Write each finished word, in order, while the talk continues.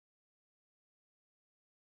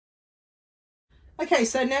Okay,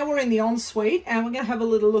 so now we're in the ensuite and we're going to have a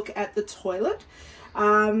little look at the toilet.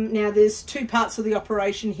 Now there's two parts of the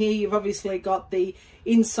operation here. You've obviously got the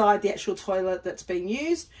inside, the actual toilet that's being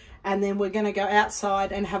used, and then we're going to go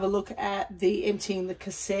outside and have a look at the emptying the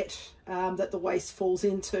cassette that the waste falls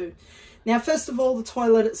into. Now first of all, the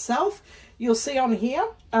toilet itself, you'll see on here,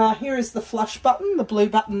 here is the flush button, the blue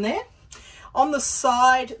button there. On the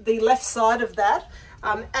side, the left side of that,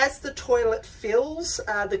 as the toilet fills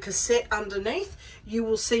the cassette underneath, you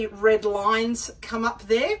will see red lines come up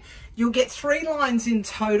there. You'll get 3 lines in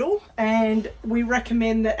total, and we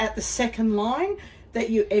recommend that at the second line that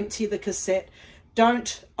you empty the cassette.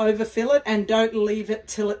 Don't overfill it and don't leave it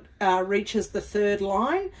till it reaches the 3rd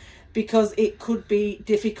line, because it could be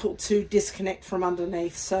difficult to disconnect from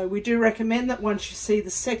underneath. So we do recommend that once you see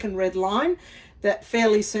the second red line, that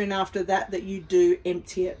fairly soon after that, that you do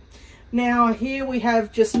empty it. Now here we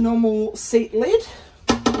have just normal seat lid.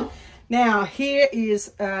 Now here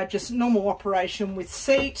is just normal operation with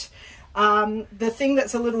seat. The thing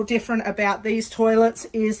that's a little different about these toilets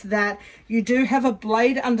is that you do have a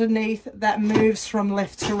blade underneath that moves from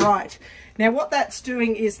left to right. Now what that's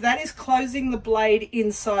doing is that is closing the blade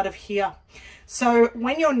inside of here. So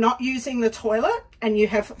when you're not using the toilet and you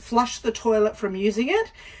have flushed the toilet from using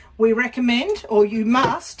it, we recommend, or you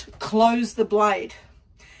must, close the blade.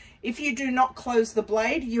 If you do not close the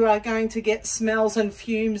blade, you are going to get smells and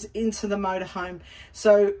fumes into the motorhome.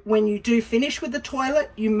 So when you do finish with the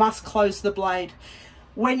toilet, you must close the blade.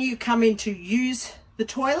 When you come in to use the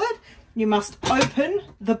toilet, you must open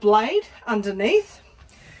the blade underneath.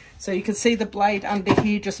 So you can see the blade under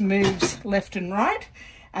here just moves left and right,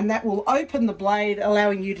 and that will open the blade,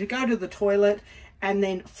 allowing you to go to the toilet and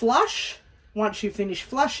then flush. Once you finish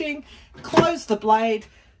flushing, close the blade,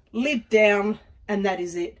 lid down, and that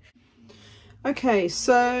is it. Okay,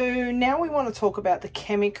 so now we want to talk about the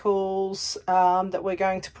chemicals that we're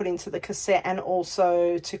going to put into the cassette and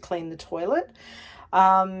also to clean the toilet.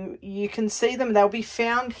 You can see them, they'll be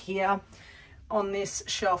found here on this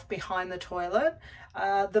shelf behind the toilet.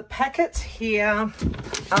 The packets here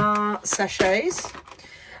are sachets.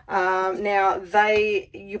 Now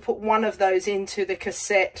you put one of those into the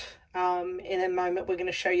cassette. In a moment we're going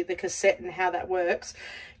to show you the cassette and how that works.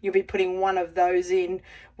 You'll be putting one of those in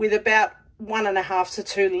with about 1.5 to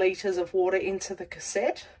 2 litres of water into the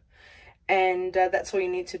cassette, and that's all you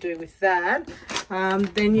need to do with that.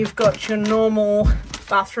 Then you've got your normal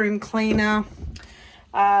bathroom cleaner,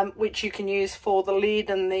 which you can use for the lid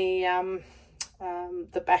and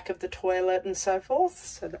the back of the toilet and so forth.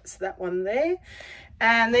 So that's that one there.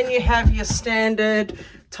 And then you have your standard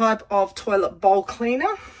type of toilet bowl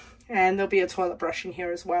cleaner, and there'll be a toilet brush in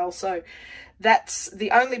here as well. So that's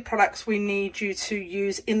the only products we need you to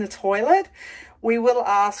use in the toilet. We will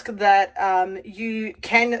ask that you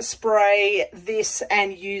can spray this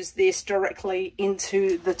and use this directly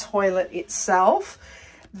into the toilet itself.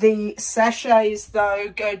 The sachets,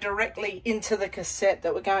 though, go directly into the cassette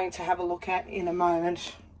that we're going to have a look at in a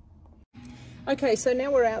moment. Okay, so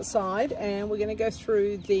now we're outside and we're going to go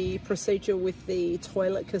through the procedure with the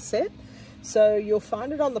toilet cassette. So you'll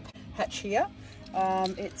find it on the hatch here.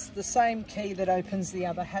 It's the same key that opens the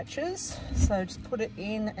other hatches. So just put it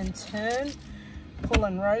in and turn, pull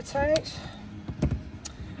and rotate,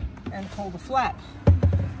 and pull the flap.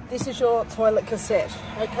 This is your toilet cassette,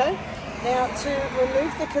 okay? Now to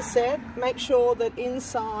remove the cassette, make sure that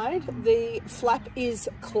inside the flap is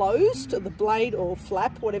closed, the blade or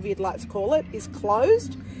flap, whatever you'd like to call it, is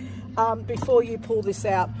closed before you pull this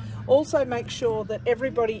out. Also make sure that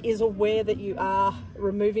everybody is aware that you are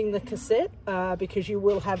removing the cassette because you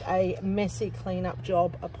will have a messy cleanup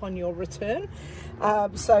job upon your return.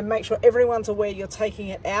 So make sure everyone's aware you're taking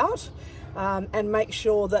it out and make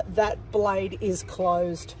sure that that blade is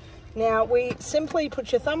closed. Now we simply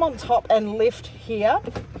put your thumb on top and lift here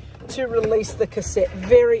to release the cassette.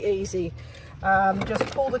 Very easy. Just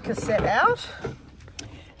pull the cassette out.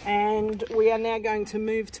 And we are now going to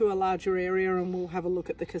move to a larger area and we'll have a look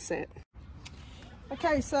at the cassette.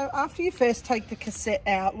 Okay, so after you first take the cassette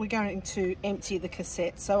out, we're going to empty the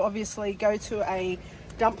cassette. So obviously go to a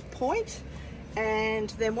dump point, and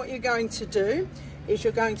then what you're going to do is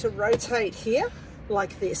you're going to rotate here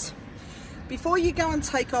like this. Before you go and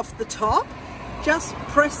take off the top, just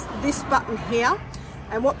press this button here,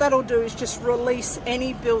 and what that'll do is just release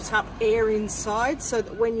any built up air inside so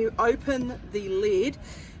that when you open the lid,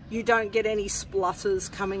 you don't get any splutters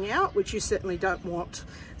coming out, which you certainly don't want.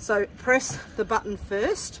 So press the button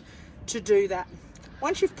first to do that.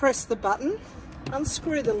 Once you've pressed the button,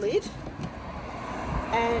 unscrew the lid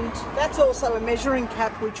And that's also a measuring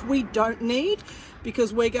cap, which we don't need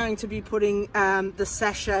because we're going to be putting the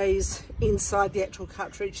sachets inside the actual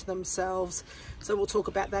cartridge themselves. So we'll talk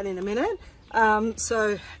about that in a minute.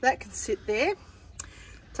 So that can sit there.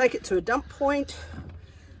 Take it to a dump point,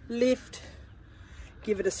 lift,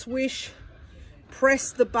 give it a swish,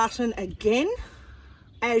 press the button again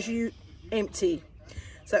as you empty.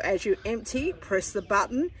 So as you empty, press the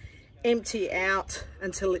button, empty out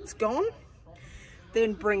until it's gone.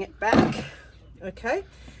 Then bring it back. Okay,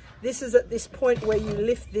 this is at this point where you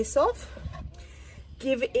lift this off,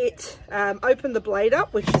 give it, open the blade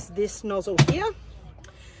up, which is this nozzle here,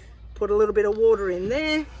 put a little bit of water in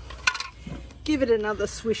there, give it another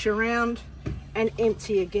swish around and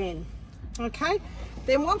empty again. Okay,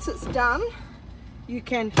 then once it's done, you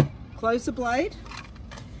can close the blade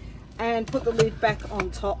and put the lid back on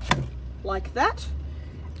top like that,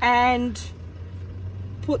 and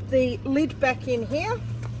put the lid back in here,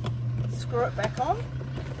 screw it back on,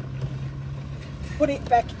 put it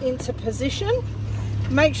back into position.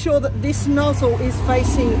 Make sure that this nozzle is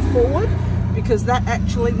facing forward, because that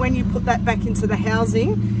actually, when you put that back into the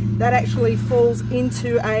housing, that actually falls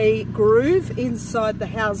into a groove inside the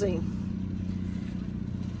housing.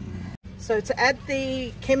 So to add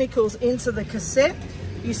the chemicals into the cassette,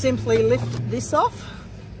 you simply lift this off,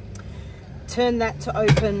 turn that to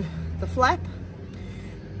open the flap,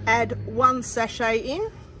 add 1 sachet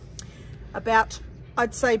in, about,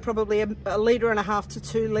 I'd say probably a 1.5 litres to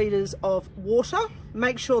 2 litres of water.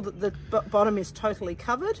 Make sure that the bottom is totally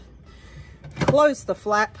covered. Close the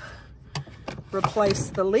flap, replace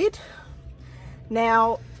the lid.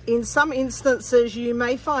 Now, in some instances, you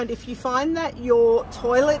may find, if you find that your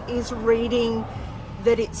toilet is reading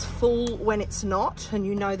that it's full when it's not, and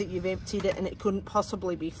you know that you've emptied it and it couldn't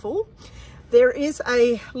possibly be full, there is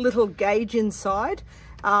a little gauge inside.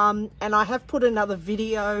 And I have put another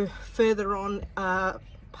video further on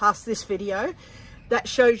past this video that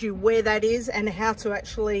shows you where that is and how to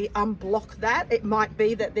actually unblock that. It might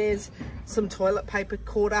be that there's some toilet paper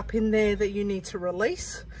caught up in there that you need to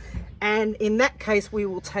release, and in that case we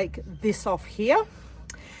will take this off here.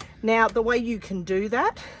 Now the way you can do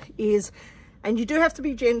that is, and you do have to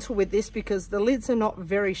be gentle with this because the lids are not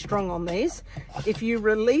very strong on these, if you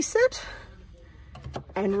release it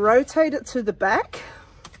and rotate it to the back,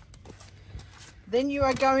 then you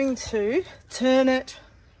are going to turn it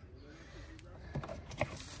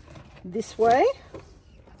this way,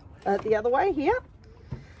 the other way here,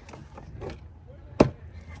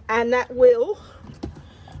 and that will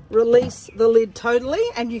release the lid totally,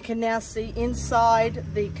 and you can now see inside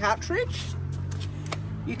the cartridge.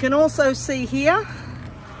 You can also see here,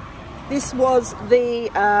 this was the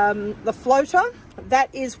floater.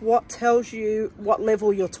 That is what tells you what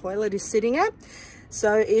level your toilet is sitting at.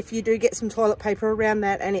 So if you do get some toilet paper around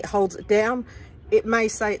that and it holds it down, it may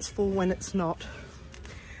say it's full when it's not.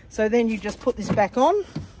 So then you just put this back on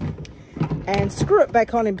and screw it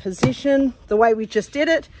back on in position the way we just did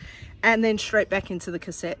it, and then straight back into the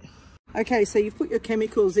cassette. Okay, so you've put your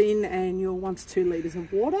chemicals in and your 1 to 2 litres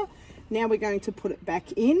of water. Now we're going to put it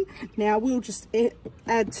back in. Now we'll just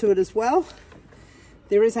add to it as well.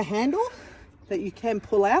 There is a handle that you can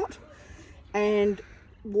pull out and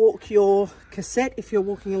walk your cassette if you're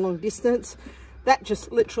walking a long distance. That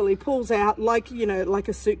just literally pulls out like, you know, like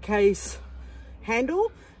a suitcase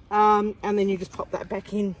handle, and then you just pop that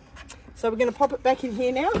back in. So we're going to pop it back in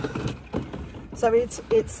here now. So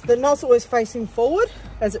it's the nozzle is facing forward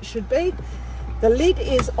as it should be, the lid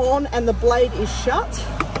is on and the blade is shut,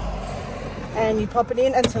 and you pop it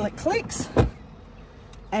in until it clicks,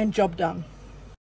 and job done.